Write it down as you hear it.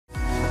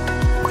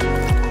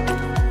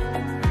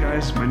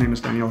guys, my name is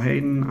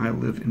Haydn. I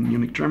live in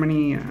Munich,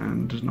 Germany,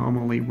 and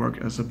normally work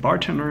as a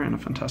bartender in a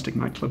fantastic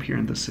nightclub here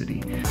in the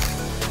city.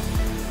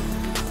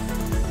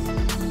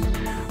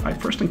 I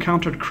first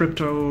encountered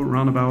crypto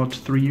around about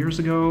 3 years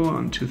ago,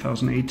 in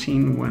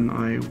 2018, when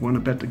I won a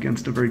bet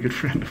against a very good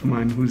friend of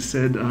mine who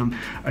said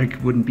I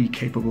wouldn't be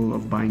capable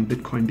of buying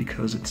Bitcoin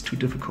because it's too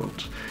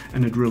difficult.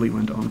 And it really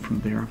went on from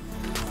there.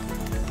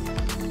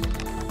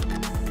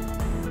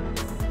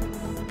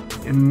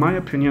 In my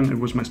opinion, it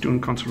was my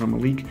student counselor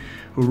Malik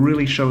who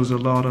really shows a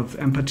lot of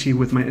empathy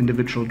with my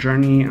individual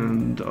journey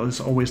and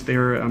is always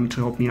there to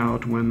help me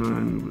out when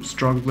I'm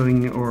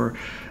struggling or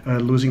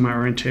losing my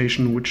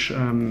orientation, which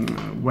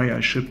way I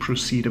should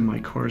proceed in my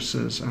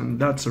courses. And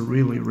that's a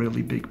really,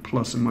 really big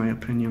plus in my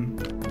opinion.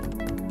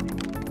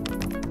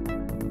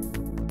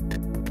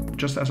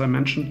 Just as I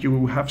mentioned,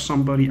 you have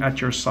somebody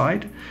at your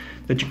side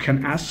that you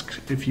can ask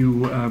if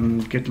you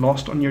get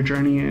lost on your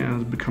journey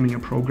as becoming a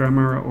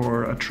programmer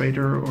or a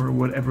trader or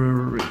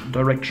whatever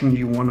direction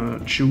you want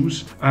to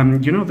choose.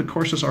 You know, the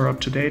courses are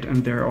up to date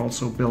and they're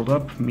also built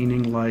up,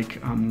 meaning like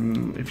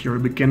if you're a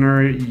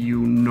beginner,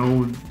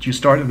 you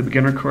start at the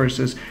beginner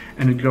courses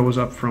and it goes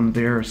up from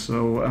there,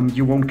 so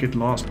you won't get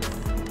lost.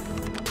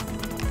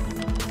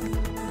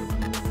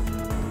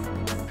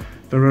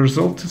 The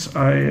results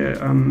I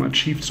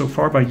achieved so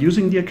far by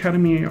using the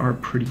Academy are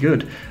pretty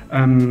good.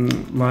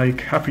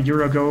 Like half a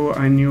year ago,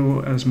 I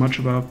knew as much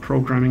about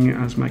programming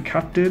as my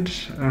cat did.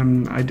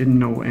 I didn't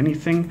know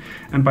anything,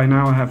 and by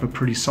now I have a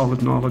pretty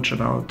solid knowledge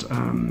about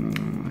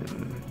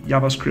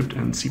JavaScript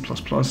and C++,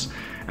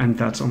 and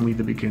that's only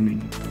the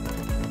beginning.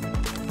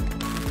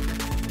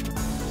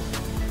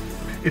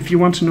 If you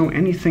want to know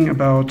anything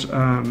about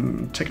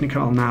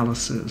technical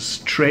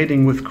analysis,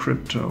 trading with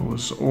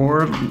cryptos,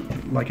 or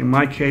like in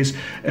my case,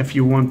 if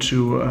you want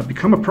to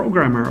become a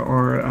programmer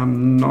or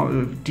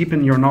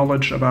deepen your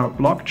knowledge about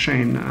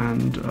blockchain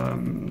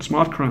and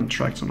smart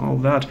contracts and all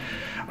that,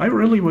 I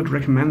really would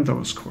recommend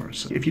those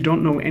courses. If you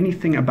don't know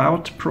anything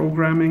about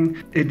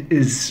programming, it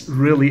is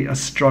really a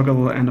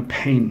struggle and a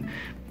pain,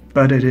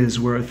 but it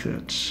is worth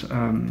it.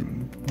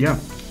 Yeah.